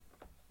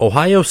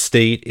Ohio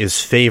State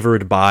is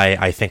favored by,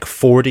 I think,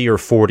 40 or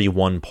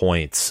 41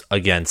 points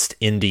against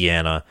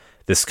Indiana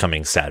this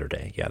coming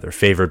Saturday. Yeah, they're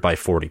favored by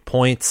 40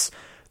 points.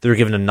 They're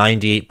given a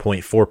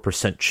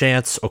 98.4%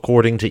 chance,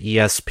 according to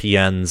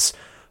ESPN's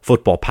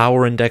Football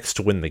Power Index,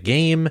 to win the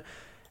game.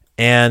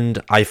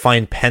 And I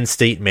find Penn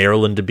State,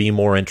 Maryland to be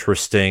more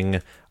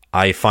interesting.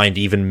 I find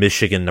even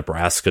Michigan,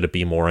 Nebraska to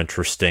be more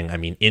interesting. I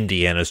mean,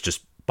 Indiana's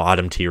just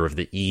bottom tier of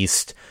the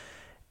East.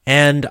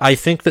 And I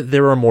think that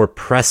there are more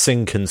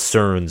pressing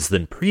concerns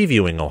than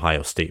previewing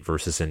Ohio State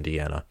versus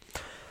Indiana.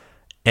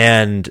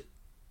 And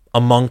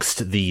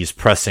amongst these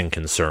pressing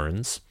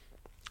concerns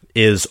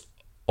is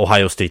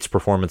Ohio State's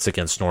performance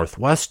against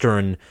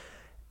Northwestern,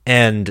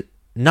 and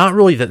not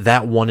really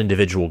that one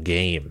individual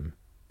game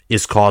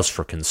is cause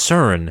for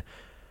concern,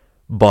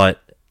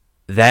 but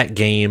that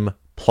game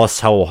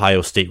plus how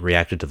Ohio State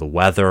reacted to the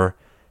weather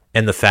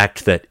and the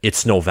fact that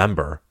it's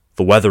November,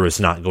 the weather is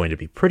not going to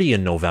be pretty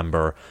in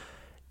November,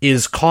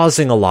 is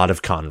causing a lot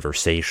of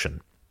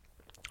conversation.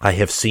 I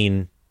have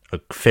seen a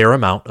fair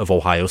amount of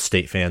Ohio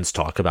State fans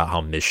talk about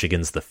how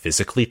Michigan's the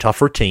physically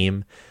tougher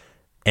team,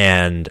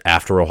 and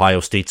after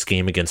Ohio State's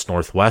game against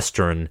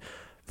Northwestern,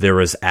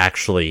 there is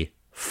actually,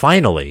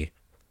 finally,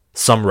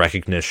 some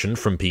recognition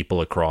from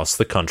people across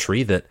the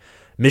country that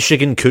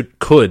Michigan could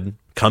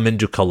come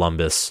into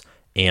Columbus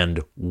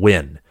and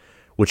win,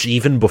 which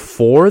even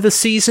before the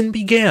season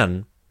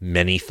began,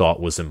 many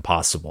thought was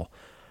impossible.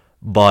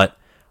 But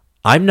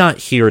I'm not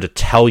here to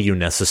tell you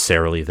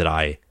necessarily that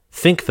I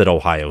think that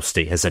Ohio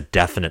State has a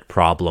definite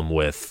problem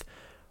with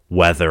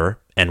weather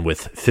and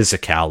with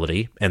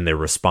physicality and their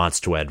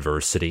response to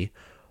adversity,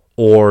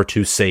 or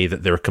to say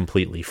that they're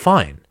completely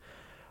fine.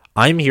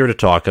 I'm here to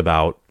talk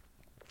about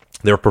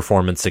their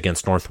performance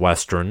against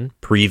Northwestern,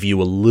 preview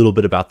a little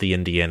bit about the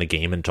Indiana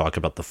game, and talk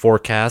about the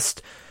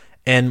forecast,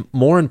 and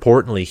more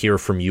importantly, hear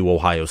from you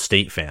Ohio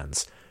State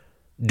fans.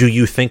 Do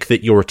you think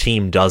that your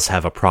team does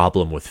have a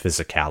problem with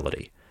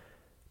physicality?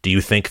 Do you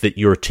think that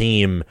your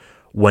team,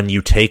 when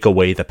you take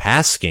away the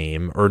pass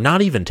game, or not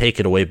even take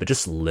it away, but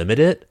just limit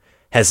it,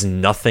 has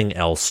nothing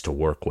else to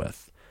work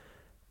with?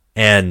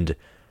 And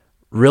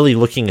really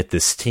looking at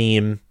this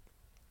team,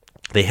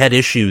 they had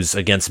issues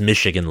against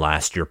Michigan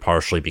last year,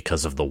 partially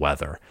because of the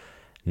weather.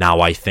 Now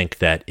I think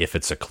that if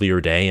it's a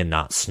clear day and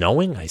not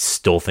snowing, I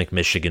still think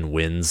Michigan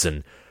wins,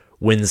 and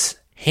wins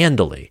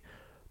handily.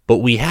 But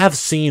we have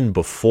seen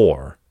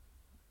before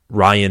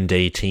Ryan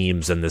Day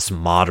teams and this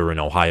modern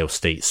Ohio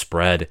State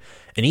spread,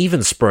 and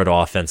even spread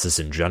offenses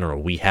in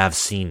general, we have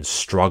seen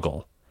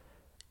struggle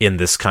in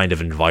this kind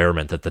of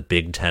environment that the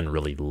Big Ten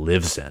really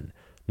lives in,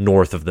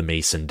 north of the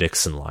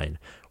Mason-Dixon line,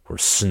 where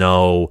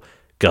snow,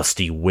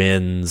 gusty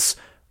winds,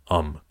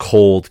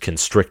 cold,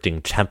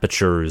 constricting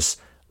temperatures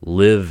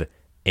live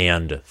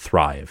and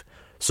thrive.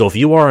 So if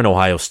you are an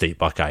Ohio State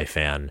Buckeye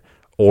fan,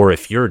 or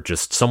if you're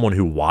just someone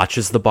who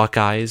watches the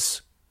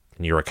Buckeyes,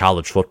 and you're a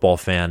college football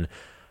fan,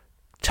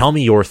 tell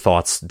me your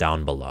thoughts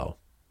down below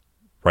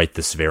right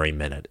this very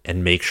minute.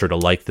 And make sure to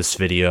like this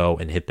video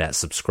and hit that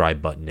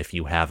subscribe button if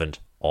you haven't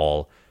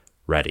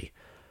already.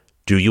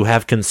 Do you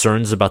have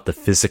concerns about the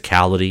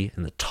physicality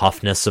and the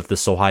toughness of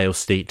this Ohio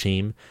State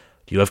team?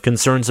 Do you have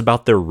concerns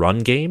about their run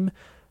game?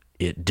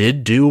 It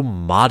did do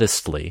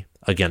modestly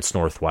against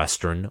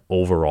Northwestern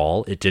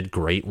overall. It did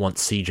great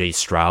once C.J.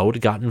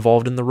 Stroud got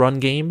involved in the run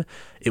game.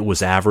 It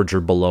was average or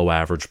below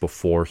average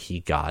before he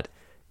got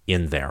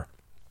in there.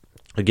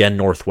 Again,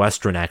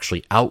 Northwestern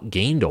actually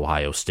outgained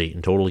Ohio State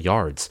in total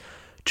yards,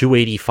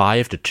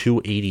 285 to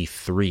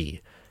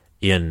 283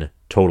 in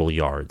total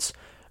yards.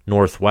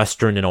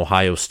 Northwestern and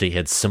Ohio State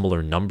had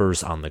similar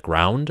numbers on the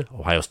ground.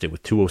 Ohio State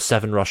with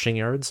 207 rushing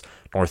yards,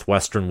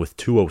 Northwestern with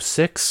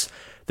 206.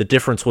 The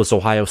difference was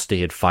Ohio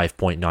State had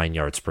 5.9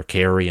 yards per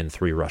carry and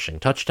 3 rushing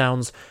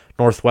touchdowns.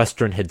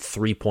 Northwestern had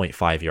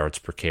 3.5 yards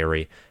per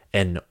carry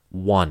and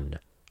 1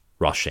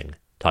 rushing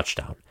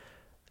touchdown.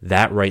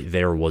 That right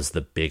there was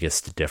the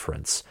biggest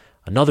difference.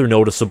 Another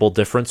noticeable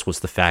difference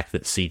was the fact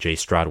that C.J.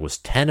 Stroud was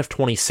 10 of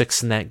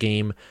 26 in that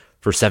game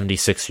for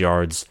 76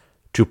 yards,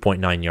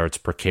 2.9 yards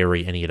per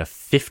carry, and he had a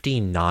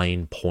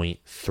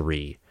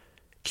 59.3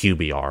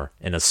 QBR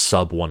and a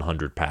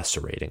sub-100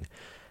 passer rating.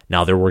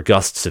 Now, there were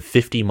gusts of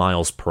 50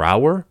 miles per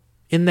hour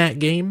in that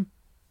game,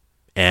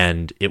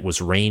 and it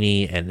was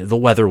rainy, and the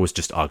weather was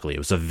just ugly. It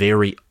was a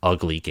very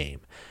ugly game.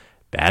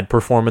 Bad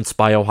performance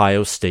by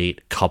Ohio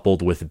State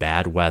coupled with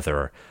bad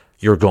weather,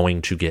 you're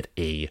going to get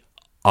a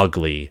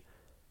ugly,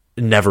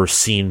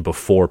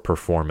 never-seen-before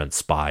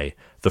performance by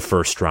the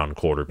first-round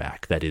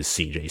quarterback, that is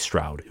C.J.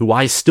 Stroud, who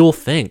I still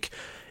think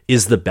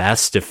is the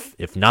best,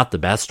 if not the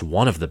best,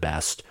 one of the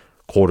best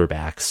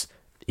quarterbacks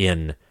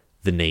in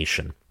the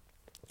nation.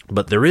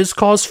 But there is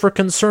cause for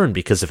concern,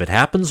 because if it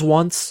happens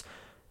once,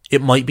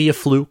 it might be a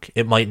fluke,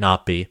 it might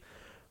not be.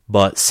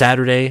 But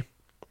Saturday,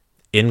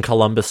 in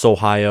Columbus,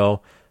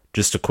 Ohio,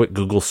 just a quick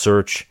Google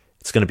search,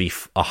 it's going to be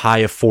a high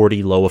of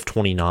 40, low of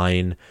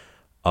 29,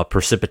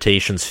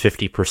 precipitation's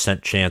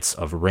 50% chance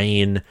of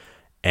rain,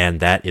 and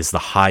that is the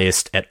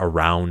highest at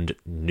around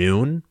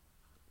noon.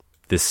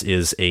 This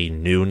is a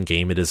noon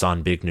game. It is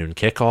on Big Noon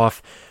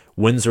Kickoff.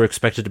 Winds are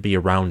expected to be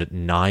around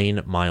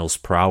 9 miles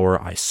per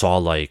hour. I saw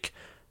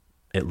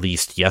at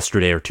least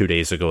yesterday or 2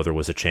 days ago, there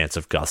was a chance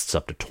of gusts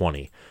up to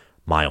 20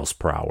 miles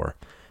per hour.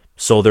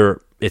 So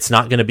it's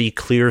not going to be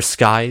clear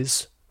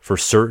skies for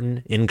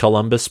certain in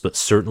Columbus, but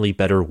certainly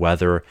better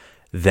weather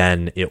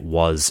than it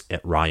was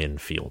at Ryan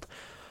Field.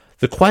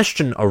 The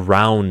question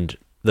around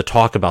the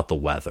talk about the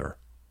weather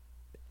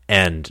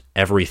and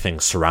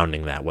everything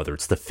surrounding that, whether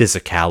it's the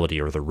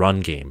physicality or the run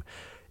game,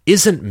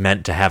 isn't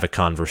meant to have a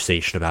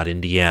conversation about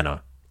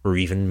Indiana or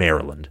even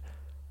Maryland.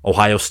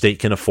 Ohio State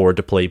can afford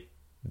to play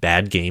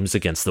bad games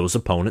against those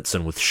opponents,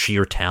 and with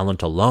sheer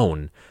talent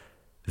alone,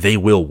 they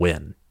will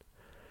win.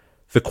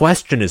 The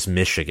question is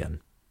Michigan.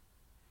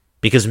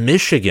 Because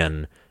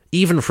Michigan,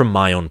 even from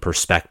my own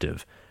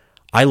perspective,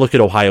 I look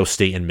at Ohio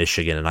State and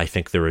Michigan, and I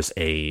think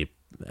I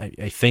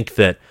think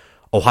that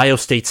Ohio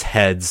State's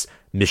heads,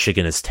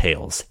 Michigan is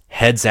tails.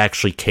 Heads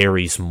actually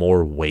carries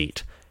more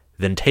weight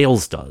than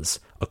tails does.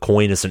 A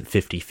coin isn't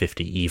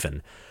 50-50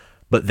 even.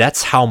 But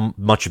that's how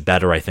much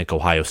better I think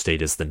Ohio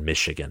State is than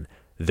Michigan.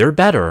 They're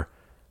better,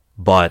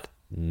 but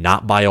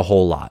not by a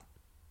whole lot,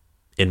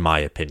 in my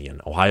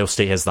opinion. Ohio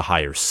State has the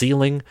higher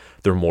ceiling.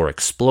 They're more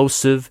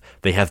explosive.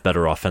 They have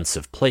better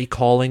offensive play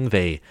calling.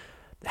 They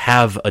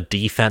have a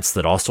defense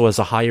that also has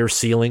a higher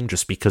ceiling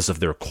just because of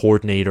their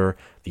coordinator,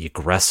 the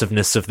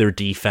aggressiveness of their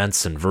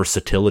defense, and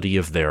versatility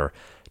of their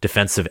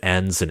defensive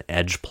ends and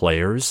edge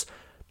players,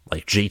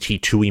 like JT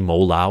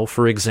Tuimoloau,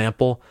 for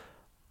example.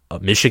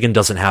 Michigan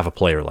doesn't have a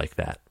player like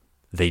that.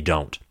 They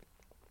don't.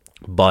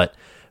 But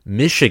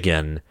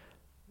Michigan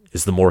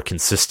is the more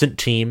consistent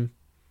team.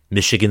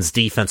 Michigan's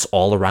defense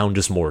all around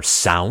is more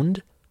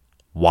sound.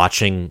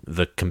 Watching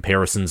the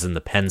comparisons in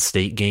the Penn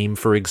State game,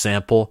 for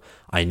example,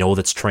 I know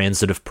that's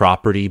transitive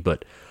property,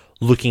 but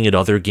looking at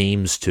other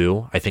games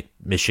too, I think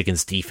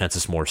Michigan's defense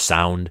is more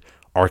sound.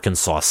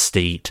 Arkansas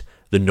State,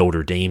 the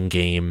Notre Dame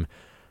game,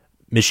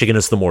 Michigan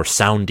is the more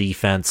sound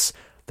defense.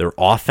 Their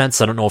offense,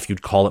 I don't know if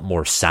you'd call it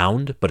more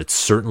sound, but it's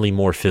certainly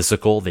more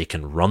physical. They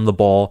can run the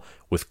ball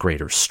with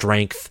greater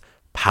strength,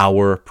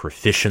 power,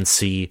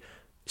 proficiency,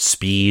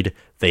 speed.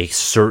 They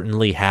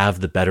certainly have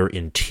the better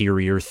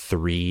interior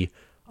three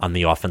on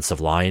the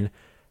offensive line.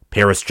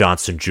 Paris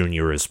Johnson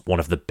Jr. is one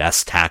of the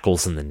best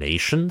tackles in the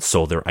nation,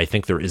 so I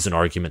think there is an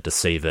argument to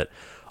say that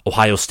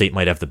Ohio State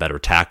might have the better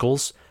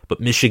tackles, but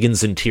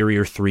Michigan's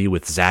interior three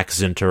with Zach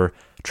Zinter,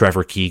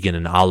 Trevor Keegan,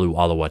 and Alu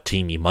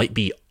Oluwatimi might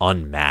be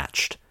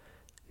unmatched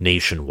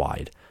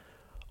nationwide.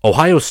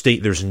 Ohio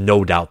State, there's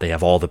no doubt they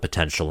have all the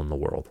potential in the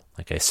world.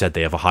 Like I said,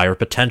 they have a higher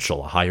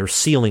potential, a higher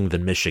ceiling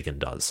than Michigan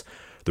does.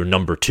 They're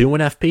number 2 in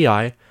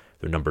FPI,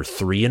 they're number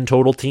 3 in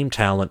total team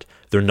talent,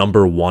 they're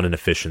number 1 in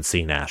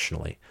efficiency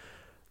nationally.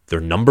 They're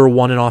number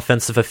 1 in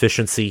offensive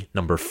efficiency,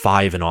 number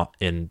 5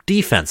 in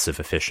defensive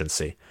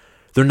efficiency.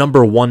 They're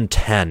number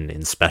 110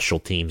 in special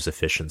teams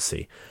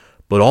efficiency.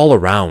 But all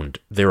around,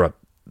 they're a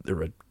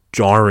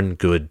darn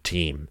good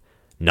team.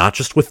 Not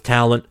just with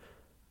talent,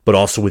 but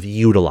also with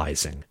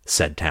utilizing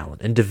said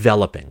talent and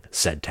developing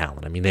said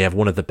talent. I mean, they have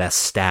one of the best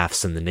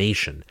staffs in the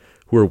nation.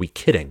 Who are we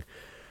kidding?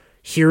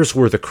 Here's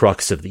where the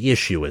crux of the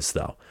issue is,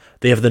 though.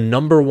 They have the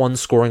number 1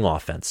 scoring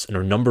offense and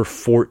are number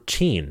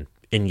 14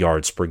 in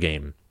yards per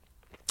game.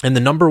 And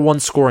the number 1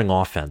 scoring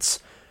offense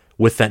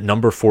with that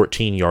number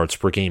 14 yards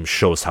per game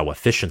shows how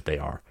efficient they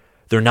are.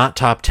 They're not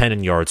top 10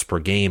 in yards per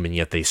game, and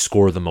yet they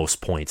score the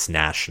most points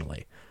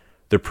nationally.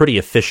 They're pretty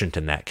efficient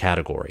in that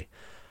category.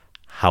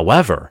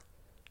 However,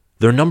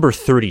 they're number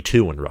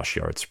 32 in rush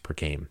yards per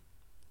game.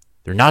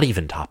 They're not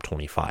even top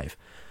 25.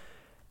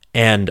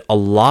 And a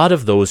lot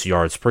of those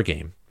yards per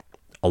game,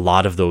 a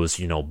lot of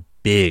those,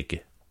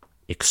 big,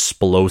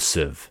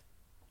 explosive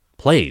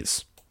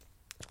plays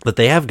that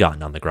they have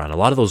gotten on the ground, a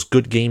lot of those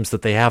good games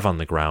that they have on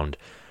the ground,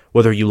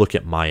 whether you look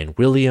at Mayan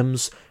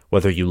Williams,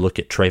 whether you look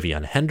at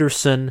Travion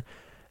Henderson,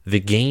 the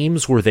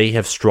games where they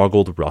have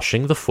struggled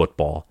rushing the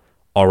football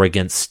are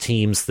against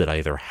teams that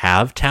either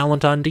have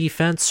talent on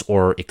defense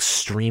or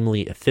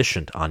extremely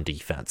efficient on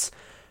defense.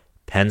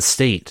 Penn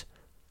State,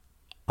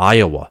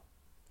 Iowa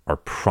are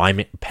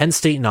Penn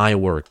State and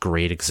Iowa are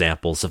great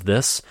examples of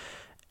this.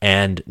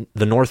 And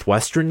the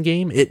Northwestern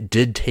game, it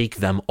did take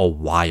them a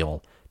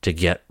while to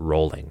get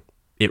rolling.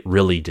 It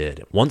really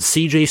did. Once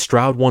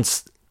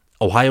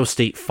Ohio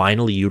State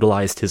finally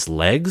utilized his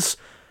legs,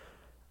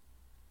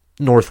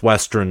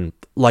 Northwestern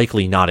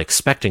likely not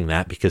expecting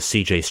that because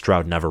CJ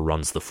Stroud never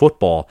runs the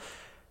football.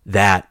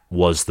 That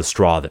was the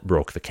straw that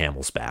broke the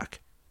camel's back,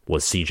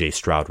 was CJ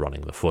Stroud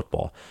running the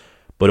football.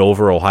 But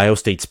over Ohio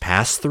State's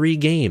past 3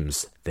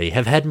 games, they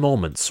have had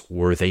moments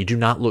where they do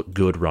not look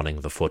good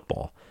running the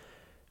football.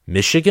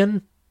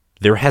 Michigan,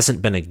 there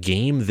hasn't been a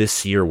game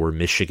this year where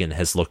Michigan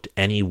has looked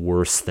any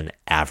worse than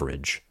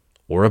average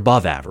or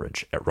above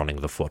average at running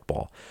the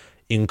football,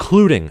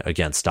 including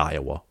against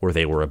Iowa, where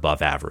they were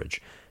above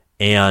average.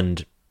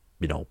 And,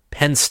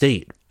 Penn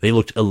State, they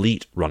looked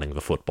elite running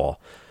the football.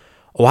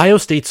 Ohio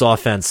State's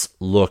offense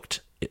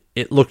looked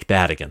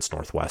bad against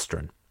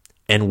Northwestern.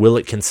 And will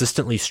it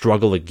consistently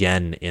struggle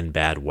again in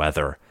bad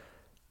weather?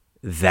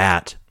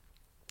 That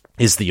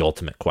is the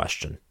ultimate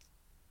question.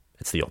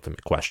 It's the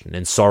ultimate question.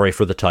 And sorry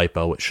for the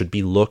typo. It should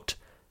be looked,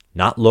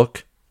 not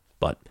look,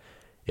 but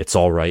it's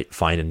all right,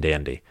 fine and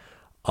dandy.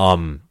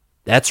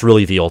 That's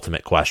really the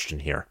ultimate question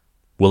here.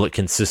 Will it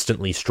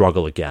consistently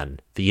struggle again?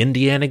 The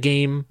Indiana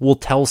game will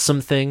tell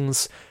some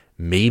things.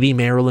 Maybe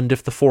Maryland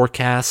if the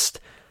forecast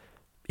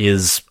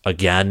is,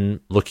 again,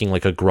 looking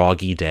like a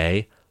groggy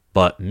day.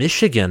 But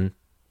Michigan,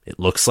 it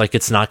looks like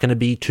it's not going to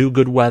be too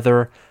good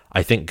weather.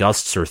 I think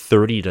gusts are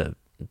 20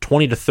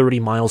 to 30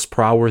 miles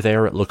per hour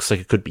there. It looks like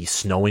it could be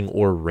snowing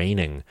or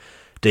raining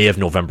day of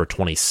November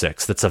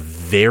 26th. That's a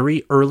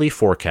very early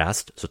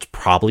forecast, so it's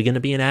probably going to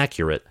be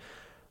inaccurate.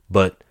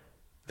 But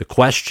the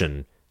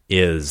question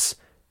is,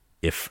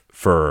 if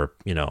for,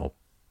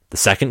 the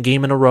second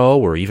game in a row,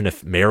 or even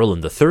if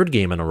Maryland, the third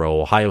game in a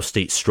row, Ohio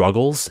State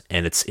struggles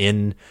and it's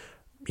in,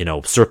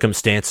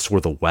 circumstances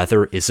where the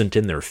weather isn't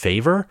in their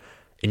favor,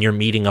 and you're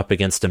meeting up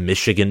against a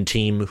Michigan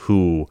team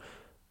who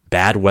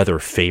bad weather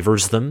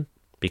favors them,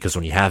 because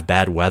when you have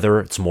bad weather,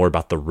 it's more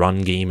about the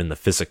run game and the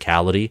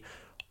physicality.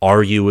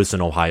 Are you, as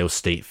an Ohio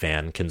State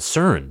fan,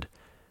 concerned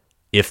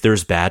if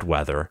there's bad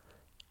weather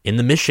in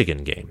the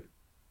Michigan game?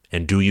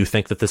 And do you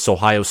think that this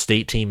Ohio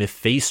State team, if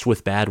faced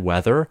with bad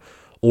weather,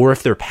 or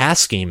if their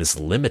pass game is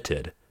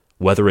limited,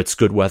 whether it's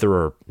good weather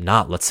or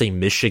not, let's say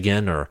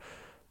Michigan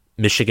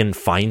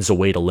finds a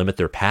way to limit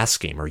their pass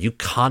game, are you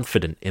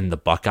confident in the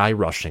Buckeye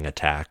rushing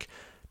attack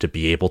to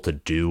be able to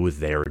do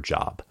their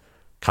job?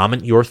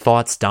 Comment your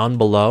thoughts down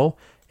below,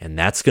 and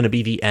that's going to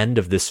be the end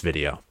of this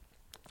video.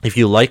 If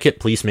you like it,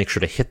 please make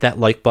sure to hit that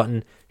like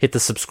button, hit the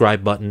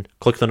subscribe button,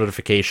 click the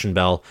notification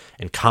bell,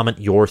 and comment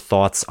your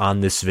thoughts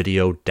on this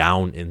video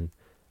down in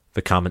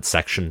the comment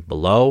section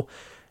below.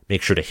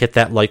 Make sure to hit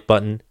that like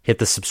button, hit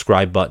the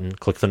subscribe button,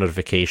 click the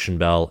notification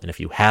bell, and if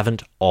you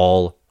haven't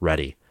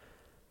already,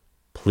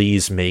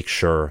 please make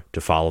sure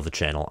to follow the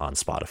channel on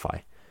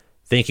Spotify.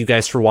 Thank you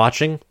guys for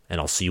watching, and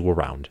I'll see you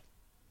around.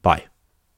 Bye.